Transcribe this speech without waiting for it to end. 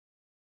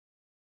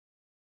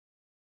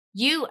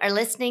You are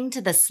listening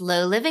to the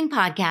Slow Living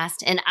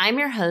Podcast, and I'm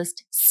your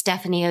host,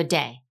 Stephanie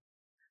O'Day.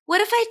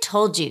 What if I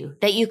told you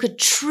that you could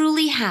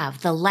truly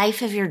have the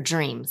life of your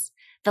dreams,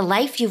 the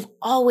life you've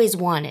always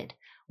wanted,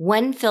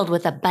 one filled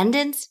with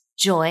abundance,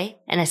 joy,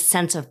 and a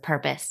sense of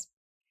purpose?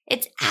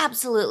 It's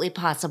absolutely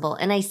possible,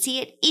 and I see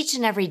it each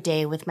and every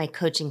day with my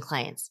coaching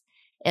clients.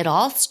 It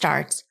all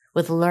starts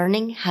with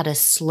learning how to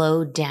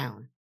slow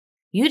down.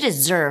 You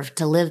deserve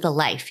to live the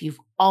life you've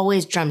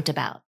always dreamt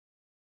about.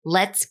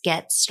 Let's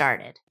get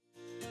started.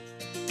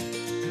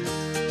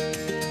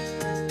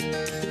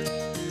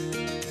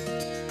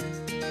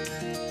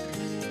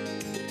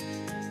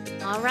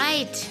 All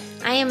right.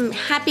 I am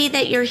happy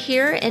that you're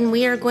here, and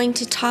we are going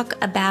to talk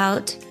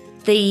about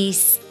the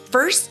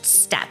first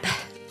step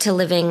to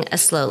living a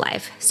slow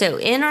life. So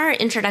in our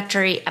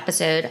introductory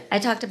episode, I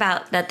talked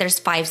about that there's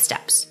 5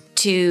 steps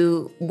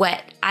to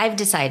what I've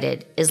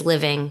decided is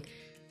living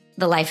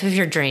the life of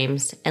your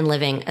dreams and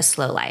living a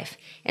slow life.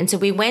 And so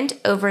we went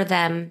over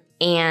them,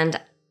 and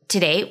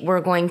today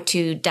we're going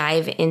to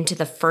dive into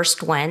the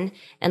first one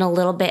in a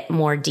little bit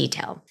more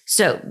detail.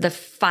 So the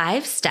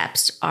 5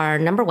 steps are: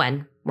 number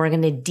 1, we're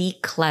going to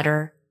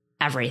declutter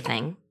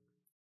everything.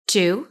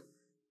 2,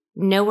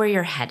 know where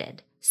you're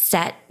headed.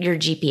 Set your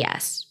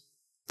GPS.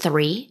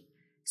 3,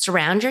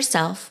 surround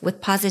yourself with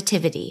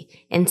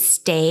positivity and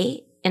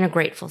stay in a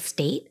grateful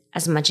state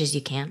as much as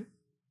you can.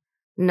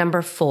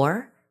 Number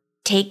 4,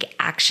 take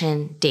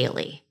action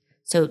daily.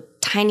 So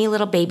tiny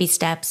little baby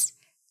steps,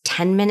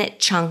 10-minute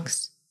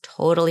chunks,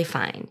 totally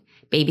fine.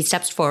 Baby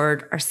steps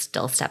forward are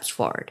still steps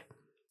forward.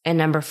 And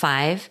number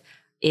 5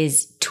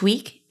 is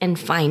tweak and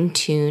fine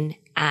tune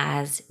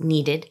as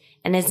needed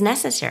and as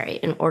necessary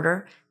in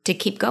order to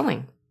keep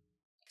going.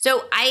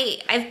 So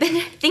I've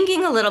been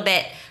thinking a little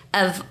bit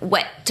of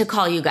what to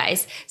call you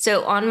guys.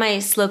 So on my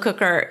slow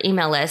cooker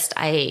email list,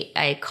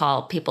 I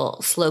call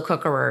people slow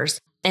cookerers.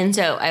 And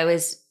so I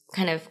was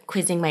kind of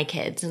quizzing my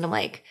kids, and I'm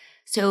like,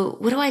 so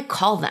what do I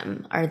call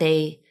them? Are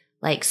they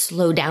like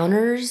slow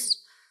downers,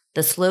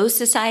 the slow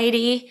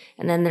society?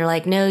 And then they're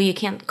like, no, you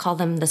can't call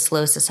them the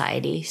slow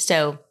society.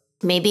 So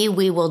maybe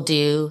we will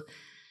do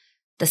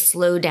the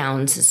slow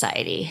down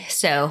society.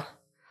 So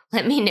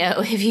let me know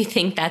if you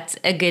think that's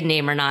a good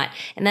name or not.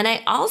 And then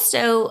I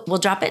also will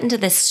drop it into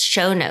the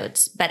show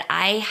notes, but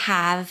I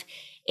have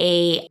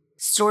a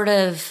sort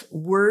of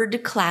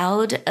word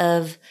cloud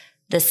of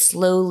the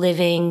slow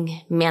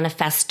living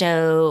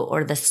manifesto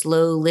or the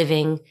slow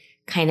living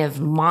kind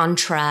of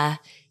mantra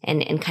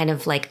and kind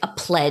of like a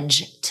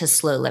pledge to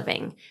slow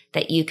living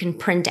that you can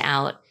print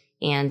out.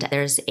 And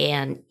there's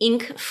an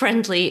ink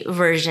friendly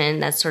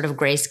version that's sort of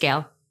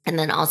grayscale, and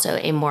then also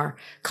a more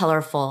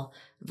colorful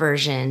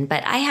version.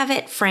 But I have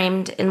it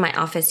framed in my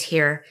office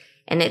here,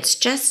 and it's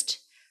just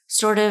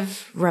sort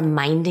of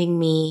reminding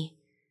me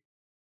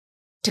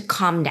to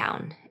calm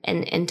down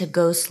and to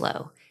go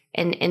slow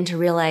and to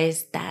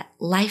realize that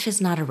life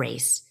is not a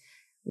race.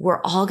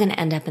 We're all going to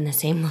end up in the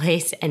same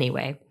place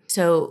anyway.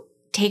 So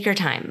take your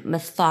time,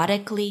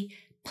 methodically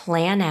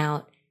plan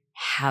out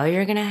how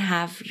you're going to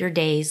have your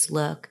days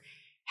look,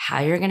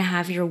 how you're going to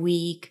have your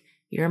week,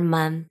 your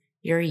month,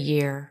 your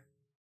year,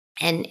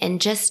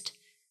 and just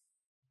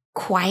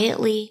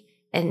quietly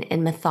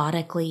and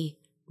methodically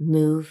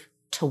move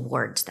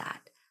towards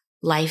that.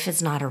 Life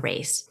is not a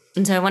race.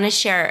 And so I want to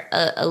share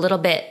a little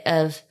bit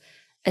of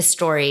a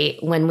story.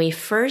 When we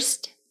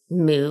first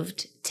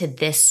moved to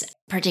this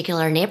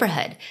particular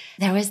neighborhood,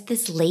 there was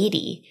this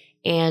lady,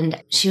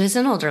 and she was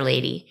an older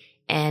lady,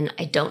 and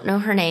I don't know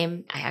her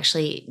name. I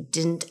actually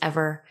didn't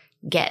ever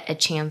get a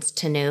chance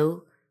to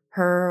know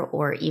her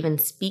or even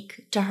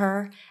speak to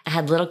her. I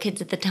had little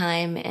kids at the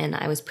time, and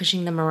I was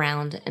pushing them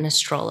around in a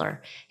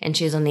stroller, and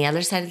she was on the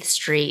other side of the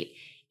street.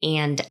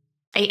 And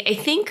I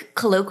think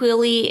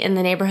colloquially in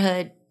the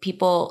neighborhood,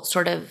 people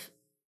sort of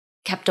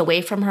kept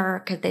away from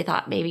her because they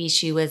thought maybe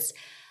she was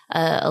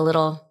a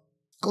little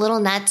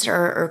nuts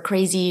or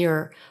crazy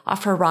or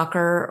off her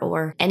rocker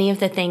or any of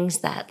the things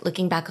that,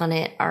 looking back on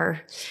it,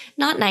 are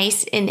not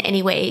nice in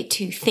any way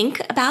to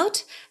think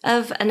about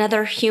of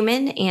another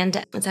human.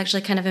 And it's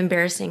actually kind of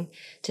embarrassing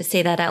to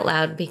say that out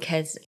loud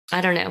because, I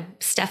don't know,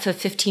 Steph of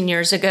 15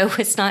 years ago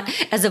was not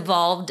as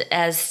evolved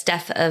as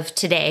Steph of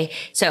today.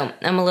 So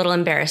I'm a little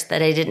embarrassed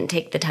that I didn't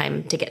take the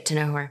time to get to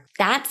know her.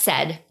 That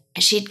said,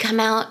 she'd come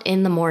out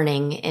in the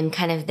morning in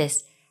kind of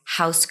this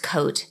house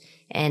coat,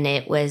 and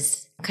it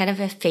was kind of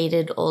a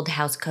faded old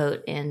house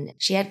coat, and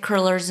she had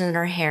curlers in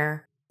her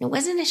hair. It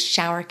wasn't a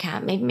shower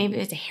cap, maybe it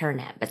was a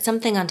hairnet, but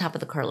something on top of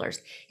the curlers.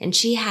 And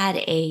she had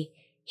a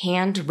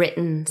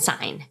handwritten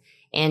sign,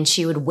 and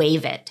she would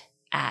wave it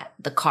at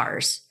the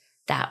cars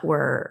that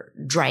were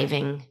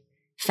driving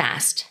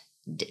fast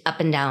up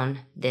and down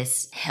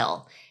this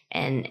hill.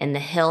 And the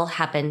hill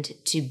happened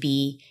to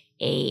be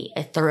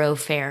a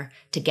thoroughfare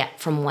to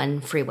get from one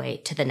freeway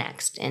to the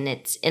next. And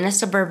it's in a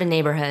suburban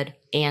neighborhood,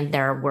 and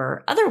there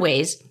were other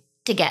ways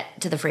to get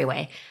to the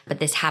freeway, but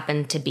this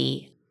happened to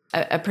be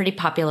a pretty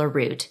popular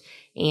route.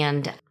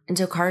 And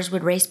so cars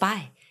would race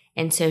by.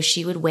 And so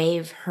she would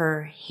wave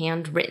her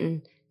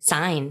handwritten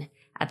sign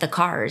at the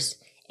cars,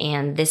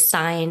 And this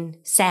sign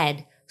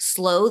said,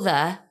 slow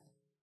the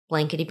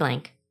blankety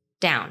blank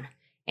down.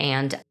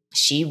 And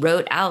she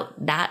wrote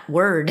out that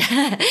word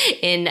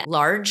in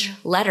large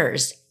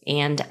letters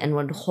and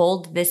would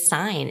hold this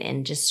sign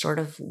and just sort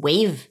of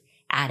wave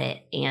at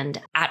it.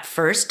 And at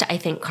first, I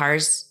think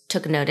cars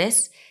took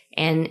notice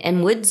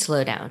and would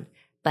slow down.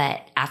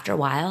 But after a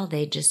while,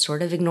 they just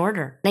sort of ignored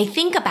her. And I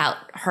think about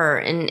her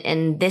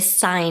and this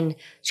sign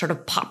sort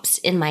of pops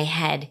in my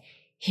head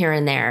here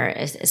and there,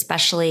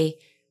 especially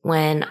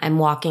when I'm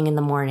walking in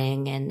the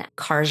morning and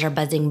cars are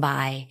buzzing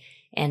by.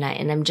 And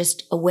I'm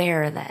just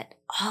aware that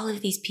all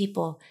of these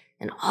people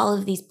and all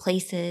of these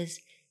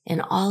places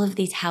and all of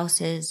these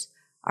houses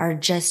are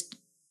just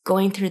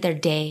going through their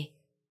day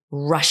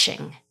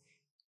rushing.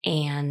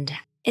 And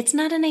it's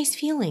not a nice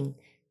feeling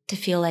to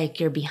feel like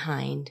you're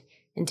behind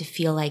and to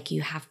feel like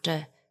you have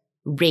to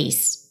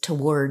race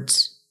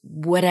towards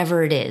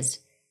whatever it is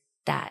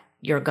that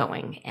you're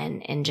going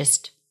and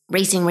just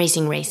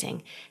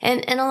racing.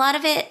 And a lot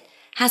of it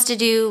has to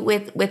do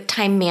with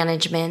time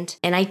management.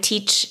 And I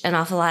teach an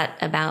awful lot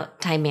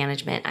about time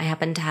management. I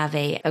happen to have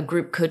a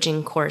group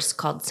coaching course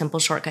called Simple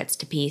Shortcuts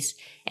to Peace.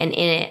 And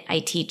in it, I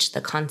teach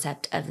the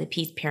concept of the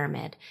peace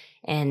pyramid.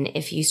 And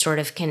if you sort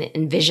of can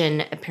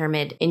envision a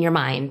pyramid in your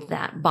mind,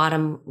 that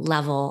bottom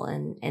level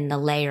and the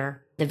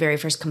layer, the very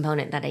first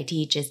component that I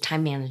teach is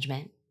time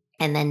management.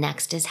 And then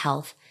next is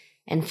health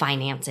and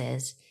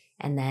finances.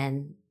 And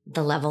then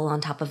the level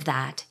on top of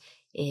that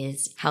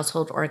is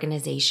household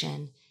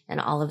organization and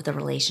all of the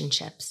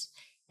relationships.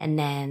 And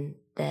then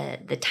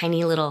the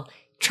tiny little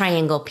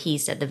triangle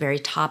piece at the very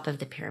top of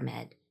the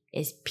pyramid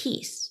is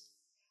peace.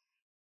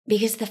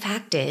 Because the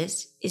fact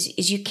is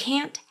you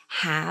can't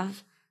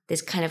have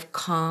this kind of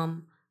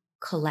calm,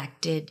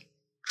 collected,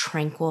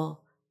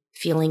 tranquil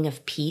feeling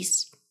of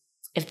peace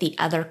if the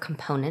other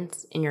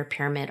components in your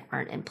pyramid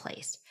aren't in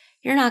place.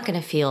 You're not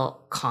going to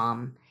feel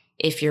calm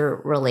if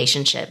your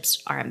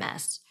relationships are a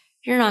mess.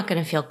 You're not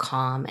going to feel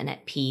calm and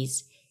at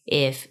peace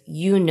if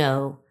you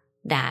know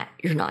that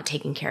you're not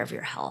taking care of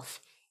your health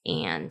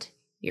and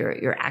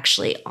you're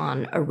actually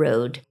on a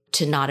road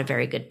to not a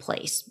very good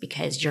place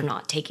because you're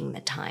not taking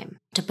the time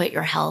to put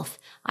your health,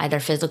 either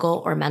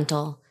physical or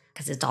mental,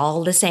 because it's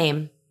all the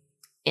same,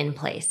 in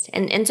place.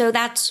 And so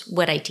that's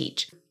what I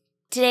teach.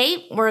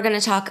 Today, we're going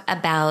to talk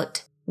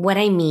about what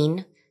I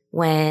mean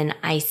when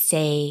I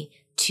say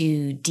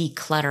to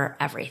declutter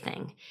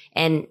everything.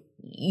 And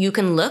you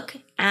can look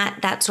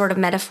at that sort of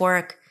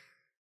metaphoric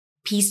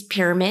peace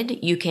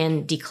pyramid. You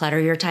can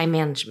declutter your time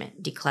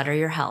management, declutter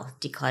your health,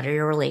 declutter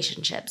your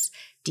relationships,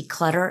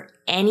 declutter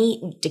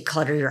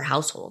your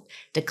household,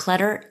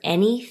 declutter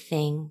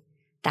anything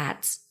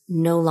that's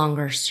no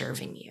longer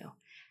serving you.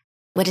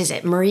 What is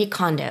it? Marie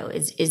Kondo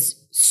is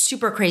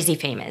super crazy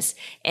famous.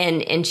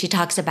 And she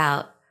talks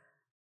about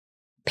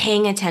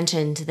paying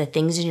attention to the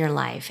things in your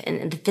life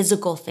and the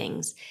physical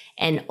things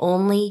and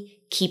only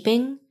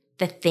keeping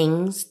the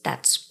things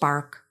that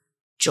spark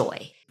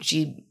joy.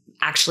 She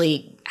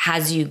actually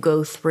has you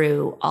go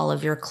through all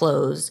of your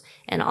clothes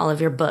and all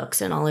of your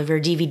books and all of your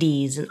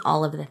DVDs and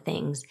all of the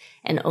things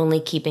and only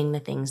keeping the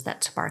things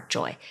that spark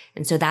joy.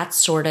 And so that's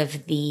sort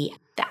of the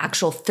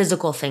actual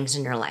physical things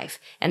in your life.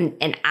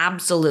 And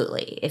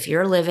absolutely, if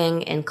you're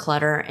living in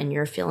clutter and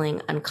you're feeling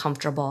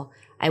uncomfortable,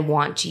 I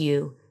want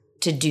you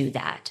to do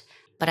that.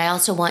 But I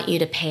also want you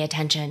to pay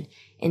attention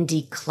and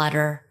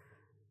declutter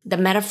the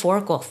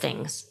metaphorical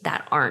things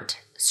that aren't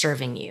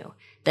serving you,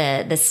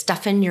 the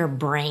stuff in your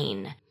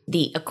brain,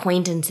 the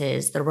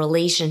acquaintances, the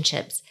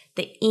relationships,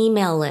 the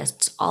email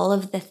lists, all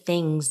of the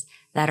things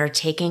that are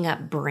taking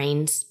up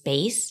brain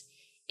space.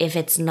 If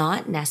it's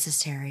not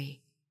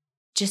necessary,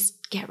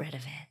 just get rid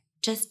of it.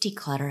 Just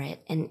declutter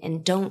it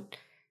and don't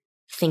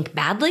think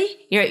badly.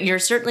 You're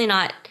certainly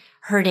not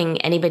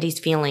hurting anybody's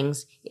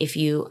feelings if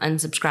you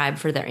unsubscribe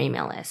for their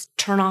email list.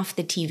 Turn off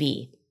the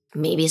TV.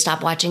 Maybe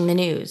stop watching the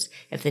news.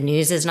 If the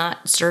news is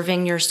not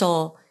serving your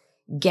soul,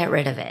 get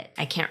rid of it.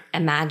 I can't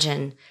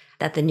imagine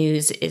that the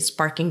news is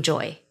sparking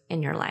joy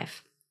in your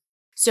life.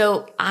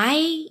 So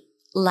I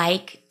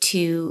like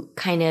to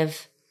kind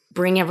of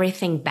bring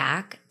everything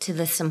back to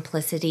the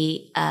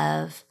simplicity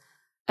of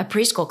a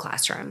preschool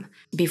classroom.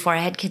 Before I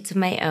had kids of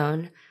my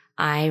own,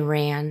 I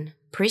ran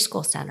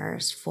preschool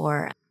centers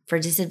for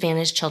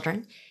disadvantaged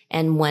children.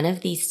 And one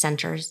of these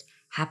centers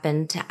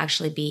happened to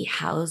actually be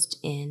housed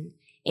in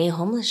a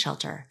homeless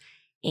shelter.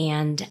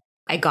 And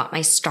I got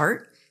my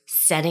start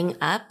setting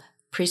up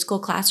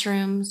preschool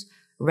classrooms,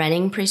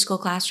 running preschool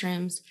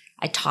classrooms.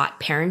 I taught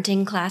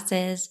parenting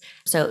classes.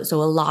 So a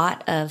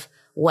lot of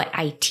what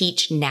I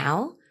teach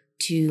now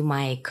to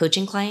my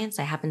coaching clients,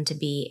 I happen to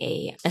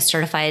be a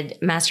certified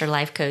master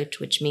life coach,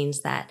 which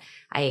means that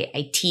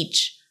I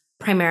teach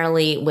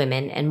primarily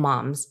women and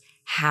moms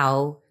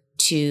how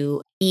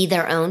to be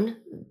their own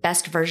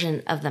best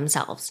version of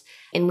themselves.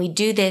 And we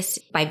do this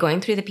by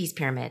going through the peace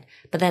pyramid,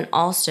 but then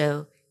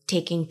also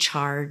taking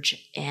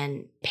charge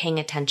and paying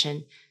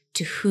attention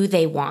to who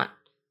they want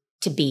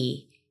to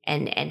be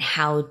and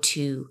how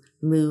to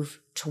move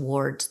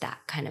towards that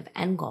kind of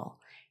end goal.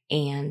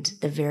 And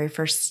the very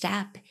first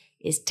step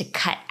is to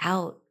cut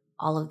out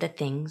all of the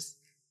things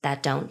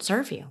that don't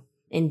serve you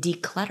and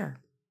declutter.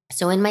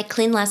 So in my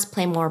Clean Less,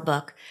 Play More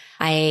book,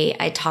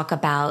 I talk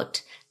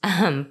about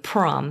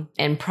PROM,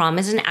 and PROM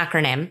is an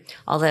acronym,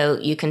 although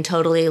you can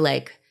totally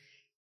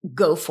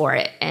go for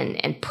it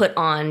and put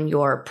on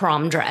your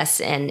prom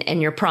dress,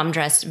 and your prom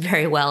dress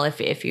very well,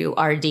 if you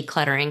are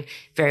decluttering,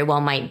 very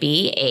well might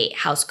be a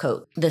house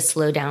coat, the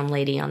slow down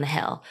lady on the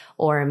hill,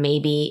 or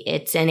maybe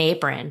it's an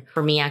apron.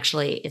 For me,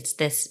 actually, it's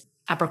this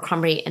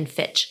Abercrombie and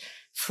Fitch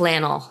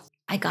flannel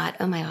I got,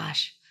 oh my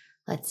gosh,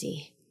 let's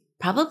see,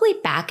 probably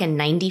back in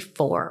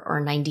 94 or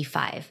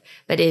 95,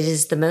 but it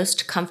is the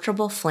most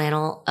comfortable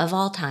flannel of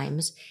all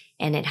times.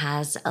 And it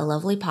has a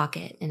lovely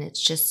pocket and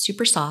it's just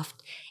super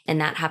soft.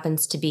 And that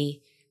happens to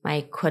be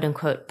my quote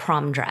unquote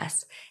prom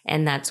dress.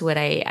 And that's what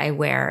I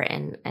wear.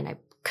 And I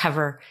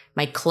cover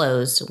my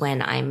clothes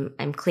when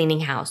I'm cleaning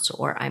house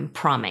or I'm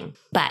promming.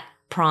 But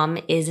PROM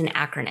is an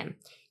acronym,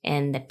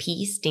 and the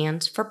P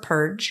stands for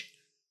purge.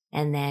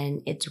 And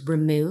then it's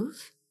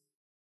remove,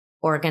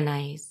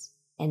 organize,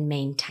 and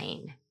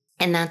maintain.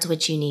 And that's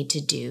what you need to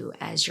do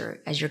as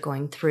you're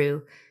going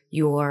through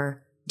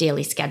your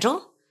daily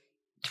schedule,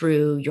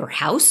 through your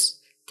house,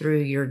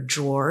 through your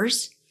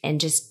drawers, and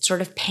just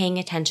sort of paying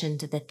attention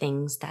to the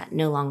things that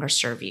no longer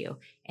serve you,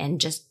 and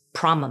just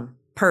prom them,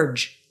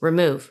 purge,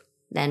 remove,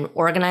 then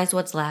organize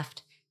what's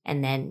left,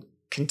 and then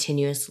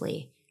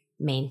continuously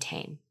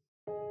maintain.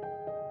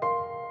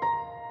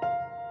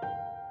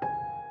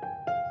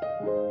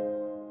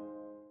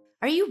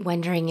 Are you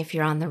wondering if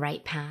you're on the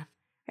right path?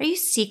 Are you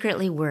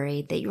secretly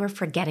worried that you are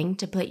forgetting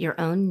to put your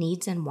own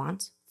needs and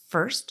wants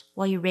first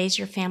while you raise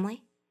your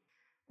family?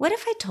 What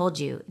if I told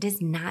you it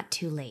is not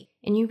too late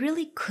and you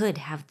really could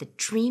have the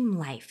dream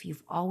life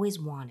you've always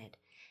wanted,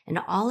 and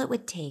all it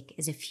would take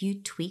is a few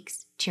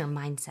tweaks to your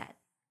mindset?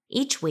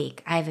 Each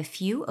week, I have a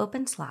few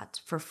open slots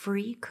for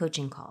free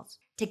coaching calls.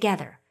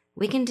 Together,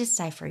 we can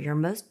decipher your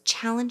most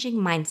challenging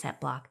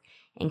mindset block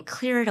and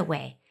clear it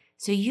away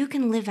so you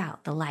can live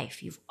out the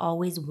life you've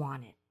always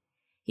wanted.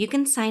 You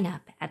can sign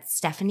up at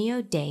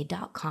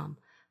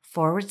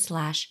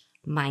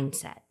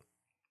stephaniodey.com/mindset.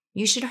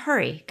 You should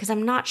hurry because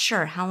I'm not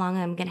sure how long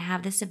I'm going to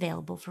have this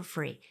available for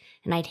free,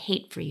 and I'd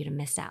hate for you to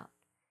miss out.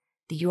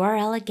 The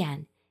URL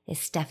again is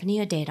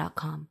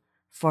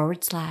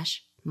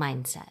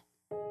stephaniodey.com/mindset.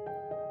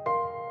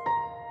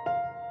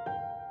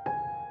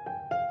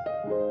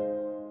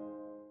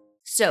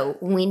 So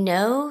we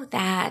know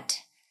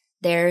that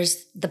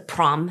there's the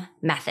PROM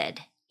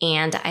method,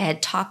 and I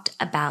had talked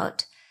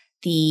about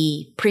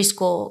the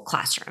preschool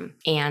classroom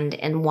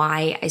and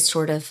why I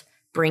sort of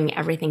bring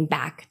everything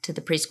back to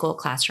the preschool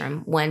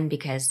classroom. One,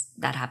 because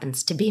that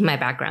happens to be my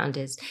background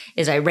is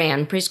I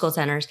ran preschool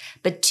centers.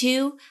 But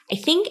two, I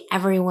think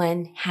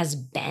everyone has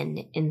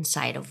been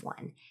inside of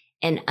one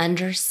and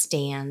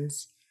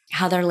understands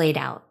how they're laid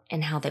out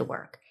and how they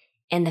work.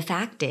 And the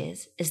fact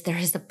is there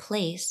is a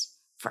place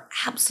for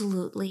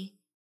absolutely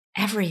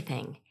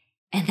everything.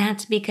 And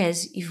that's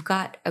because you've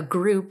got a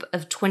group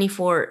of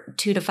 24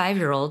 2 to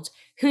 5-year-olds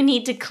who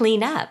need to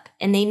clean up,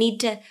 and they need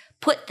to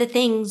put the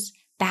things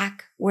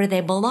back where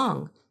they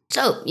belong.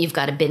 So you've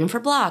got a bin for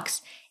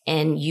blocks,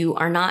 and you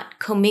are not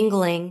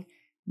commingling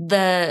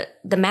the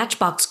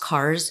Matchbox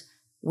cars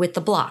with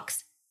the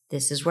blocks.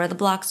 This is where the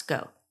blocks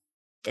go.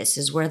 This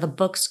is where the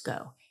books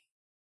go.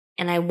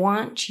 And I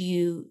want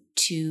you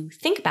to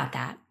think about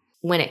that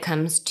when it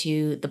comes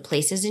to the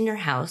places in your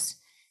house,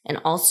 and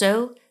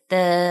also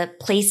the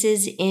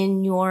places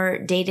in your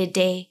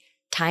day-to-day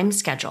time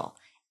schedule.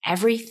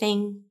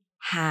 Everything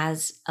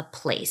has a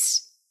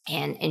place.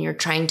 And you're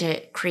trying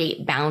to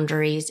create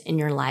boundaries in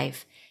your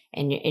life,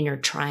 and you're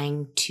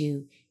trying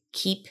to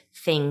keep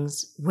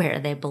things where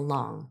they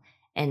belong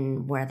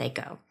and where they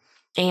go.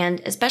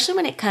 And especially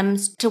when it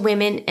comes to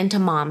women and to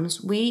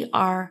moms, we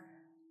are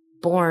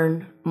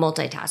born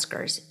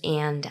multitaskers,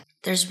 and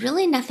there's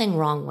really nothing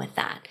wrong with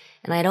that.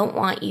 And I don't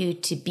want you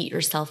to beat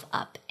yourself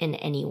up in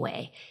any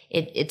way.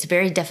 It's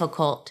very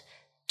difficult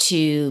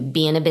to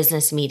be in a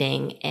business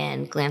meeting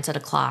and glance at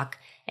a clock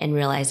and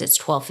realize it's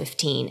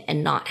 12:15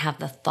 and not have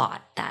the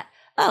thought that,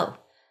 oh,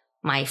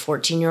 my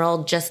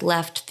 14-year-old just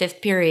left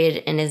fifth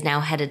period and is now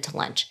headed to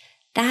lunch.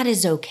 That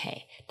is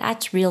okay.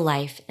 That's real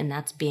life, and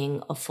that's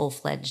being a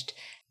full-fledged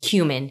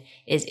human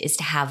is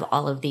to have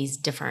all of these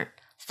different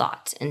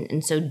thoughts.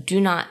 And so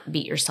do not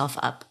beat yourself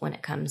up when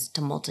it comes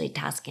to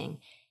multitasking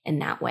in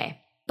that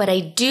way. But I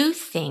do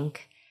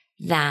think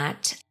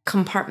that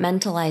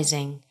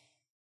compartmentalizing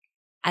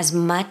as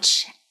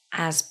much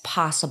as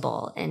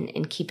possible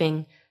and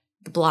keeping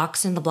the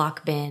blocks in the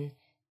block bin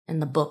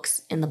and the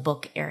books in the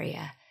book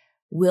area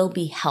will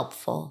be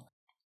helpful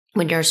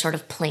when you're sort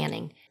of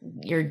planning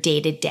your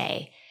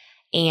day-to-day.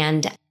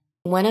 And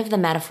one of the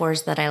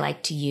metaphors that I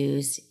like to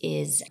use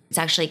it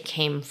actually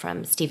came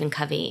from Stephen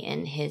Covey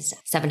in his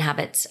 7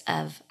 Habits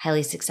of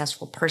Highly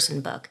Successful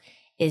Person book,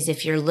 is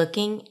if you're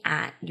looking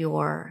at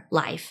your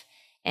life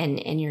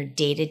and your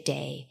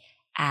day-to-day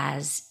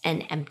as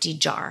an empty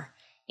jar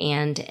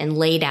and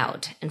laid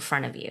out in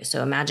front of you.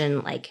 So imagine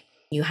like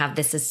you have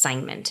this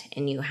assignment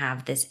and you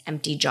have this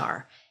empty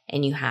jar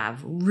and you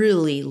have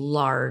really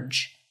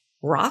large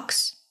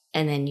rocks,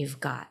 and then you've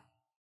got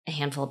a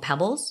handful of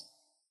pebbles,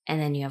 and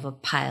then you have a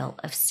pile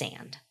of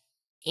sand.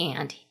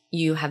 And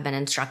you have been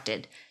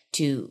instructed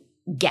to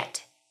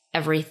get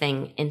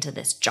everything into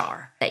this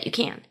jar that you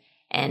can.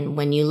 And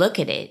when you look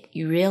at it,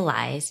 you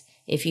realize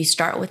if you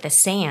start with the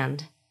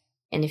sand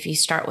and if you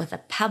start with the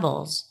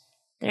pebbles,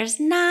 there's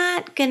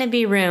not going to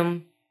be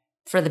room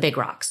for the big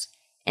rocks.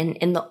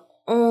 And the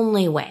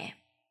only way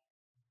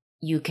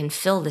you can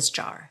fill this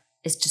jar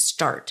is to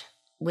start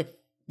with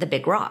the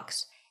big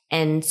rocks.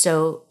 And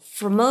so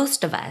for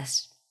most of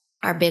us,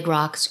 our big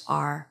rocks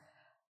are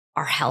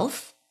our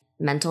health,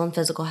 mental and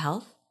physical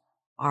health,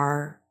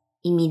 our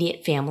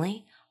immediate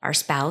family, our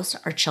spouse,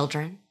 our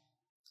children,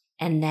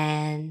 and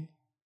then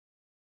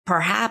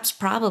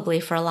probably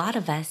for a lot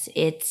of us,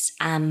 it's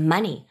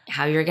money,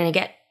 how you're going to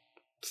get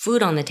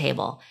food on the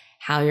table,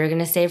 how you're going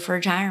to save for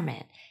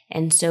retirement.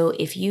 And so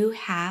if you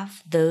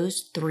have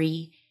those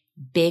 3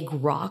 big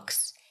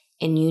rocks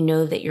and you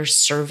know that you're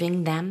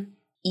serving them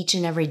each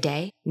and every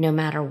day, no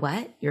matter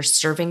what, you're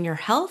serving your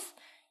health,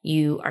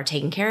 you are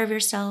taking care of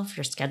yourself,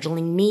 you're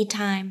scheduling me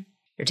time,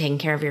 you're taking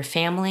care of your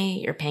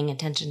family, you're paying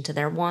attention to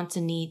their wants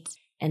and needs,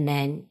 and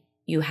then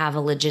you have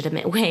a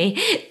legitimate way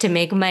to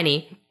make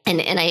money. And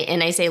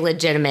I say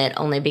legitimate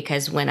only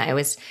because when I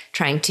was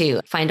trying to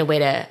find a way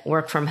to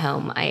work from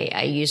home,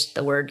 I used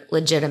the word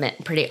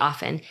legitimate pretty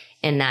often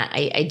in that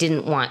I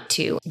didn't want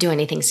to do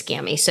anything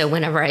scammy. So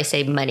whenever I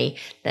say money,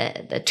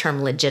 the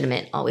term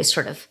legitimate always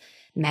sort of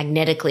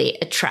magnetically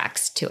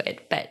attracts to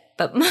it.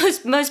 But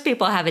most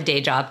people have a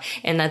day job,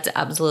 and that's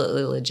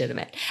absolutely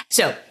legitimate.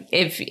 So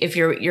if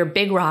your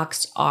big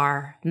rocks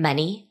are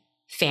money,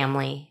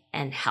 family,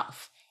 and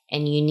health,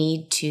 and you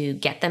need to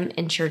get them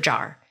into your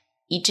jar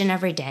each and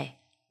every day,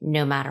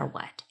 no matter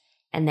what.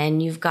 And then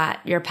you've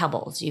got your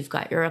pebbles, you've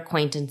got your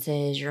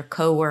acquaintances, your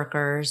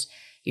coworkers,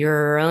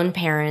 your own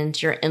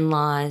parents, your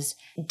in-laws,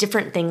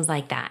 different things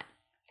like that.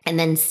 And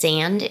then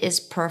sand is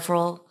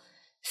peripheral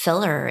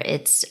filler.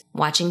 It's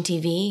watching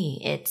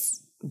TV,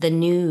 it's the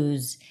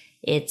news,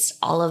 it's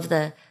all of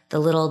the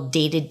little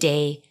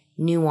day-to-day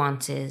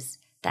nuances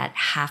that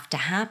have to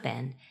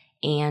happen.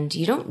 And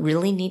you don't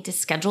really need to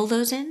schedule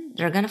those in.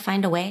 They're going to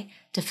find a way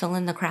to fill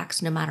in the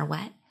cracks no matter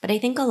what. But I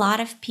think a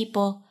lot of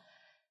people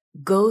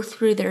go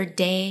through their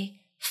day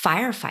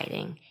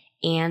firefighting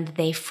and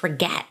they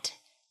forget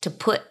to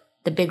put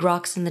the big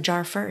rocks in the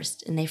jar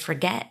first, and they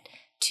forget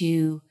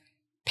to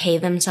pay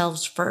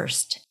themselves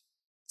first.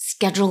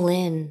 Schedule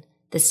in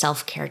the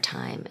self-care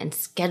time and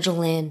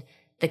schedule in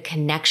the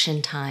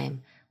connection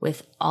time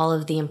with all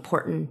of the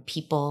important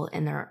people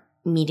in their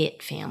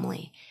immediate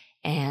family.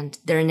 And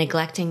they're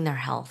neglecting their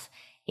health.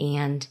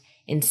 And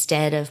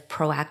instead of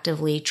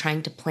proactively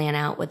trying to plan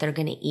out what they're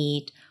going to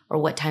eat or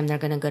what time they're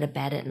going to go to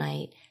bed at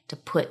night to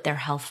put their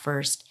health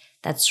first,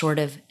 that's sort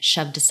of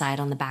shoved aside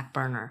on the back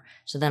burner.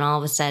 So then all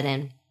of a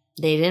sudden,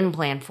 they didn't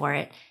plan for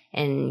it,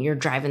 and you're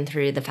driving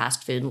through the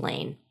fast food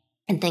lane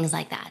and things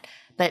like that.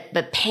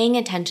 But paying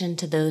attention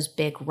to those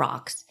big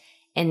rocks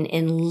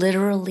and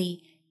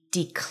literally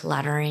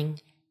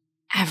decluttering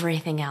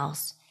everything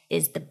else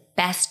is the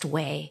best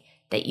way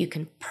that you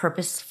can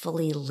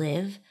purposefully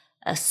live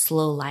a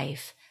slow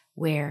life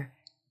where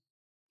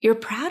you're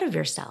proud of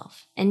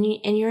yourself and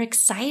you're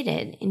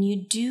excited, and you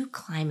do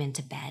climb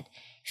into bed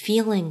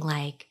feeling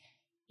like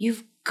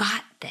you've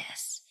got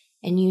this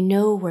and you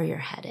know where you're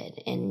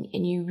headed, and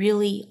you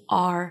really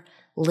are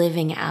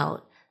living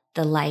out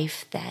the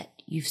life that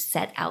you've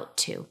set out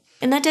to.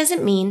 And that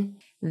doesn't mean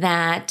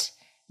that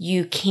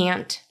you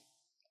can't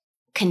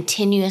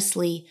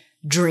continuously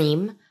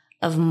dream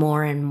of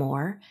more and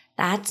more.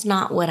 That's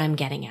not what I'm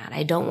getting at.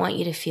 I don't want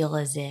you to feel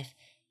as if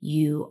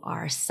you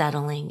are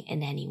settling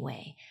in any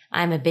way.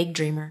 I'm a big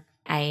dreamer.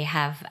 I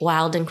have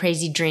wild and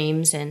crazy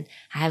dreams, and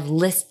I have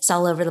lists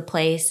all over the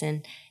place,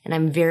 and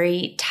I'm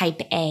very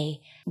type A.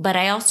 But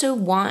I also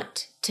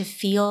want to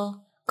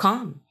feel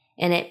calm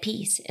and at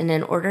peace. And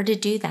in order to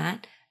do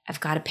that, I've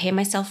got to pay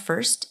myself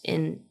first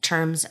in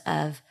terms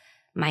of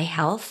my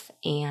health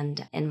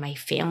and my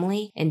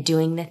family, and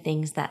doing the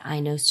things that I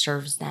know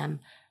serves them,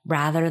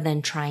 rather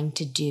than trying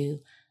to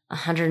do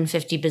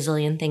 150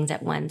 bazillion things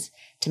at once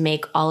to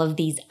make all of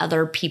these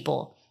other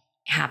people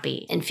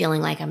happy and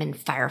feeling like I'm in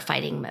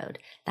firefighting mode.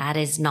 That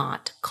is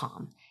not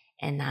calm,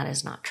 and that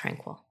is not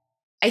tranquil.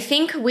 I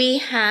think we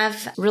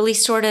have really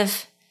sort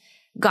of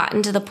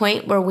gotten to the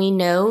point where we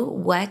know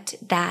what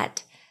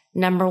that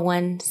number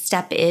one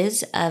step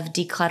is of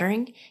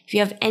decluttering. If you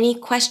have any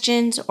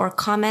questions or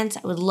comments,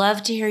 I would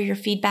love to hear your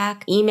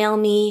feedback. Email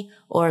me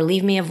or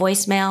leave me a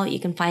voicemail. You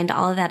can find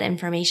all of that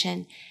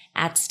information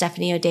at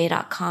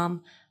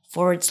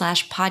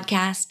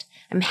stephanieodea.com/podcast.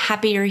 I'm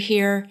happy you're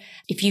here.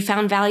 If you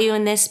found value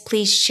in this,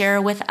 please share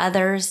with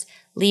others,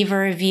 leave a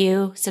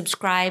review,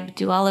 subscribe,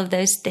 do all of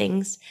those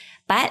things.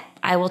 But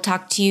I will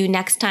talk to you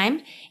next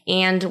time,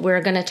 and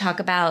we're going to talk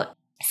about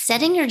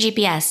setting your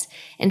GPS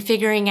and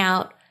figuring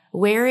out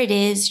where it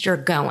is you're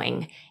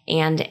going,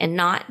 and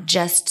not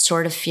just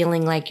sort of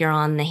feeling like you're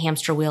on the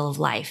hamster wheel of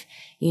life.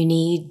 You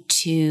need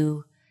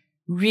to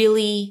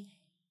really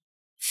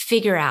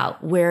figure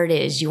out where it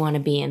is you want to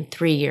be in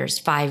 3 years,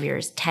 5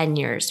 years, 10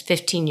 years,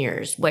 15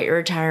 years, what your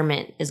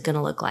retirement is going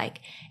to look like,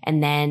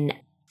 and then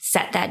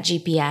set that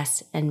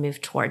GPS and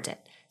move towards it.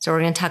 So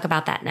we're going to talk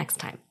about that next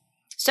time.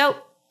 So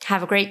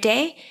have a great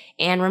day.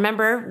 And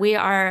remember, we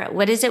are,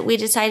 what is it we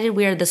decided?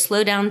 We are the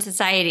Slow Down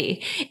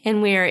Society,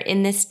 and we are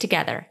in this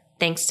together.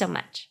 Thanks so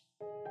much.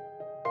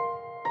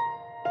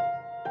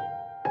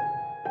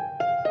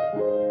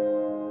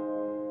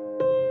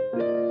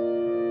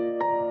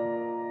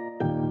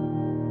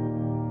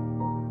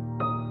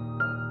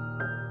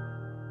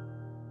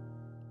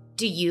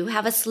 Do you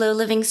have a slow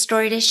living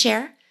story to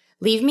share?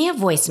 Leave me a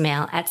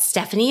voicemail at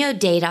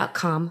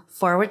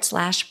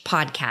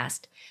stephanieodea.com/podcast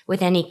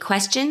with any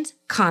questions,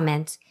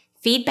 comments,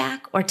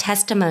 feedback, or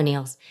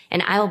testimonials,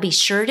 and I will be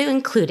sure to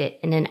include it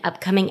in an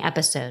upcoming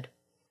episode.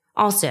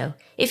 Also,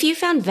 if you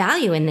found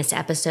value in this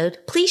episode,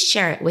 please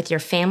share it with your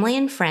family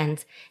and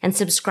friends and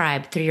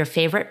subscribe through your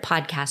favorite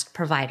podcast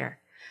provider.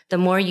 The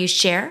more you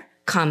share,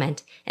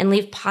 comment, and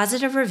leave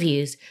positive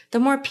reviews, the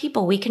more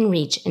people we can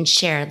reach and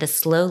share the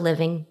slow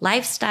living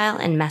lifestyle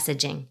and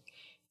messaging.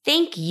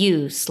 Thank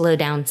you, Slow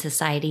Down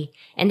Society,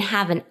 and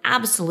have an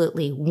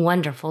absolutely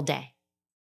wonderful day.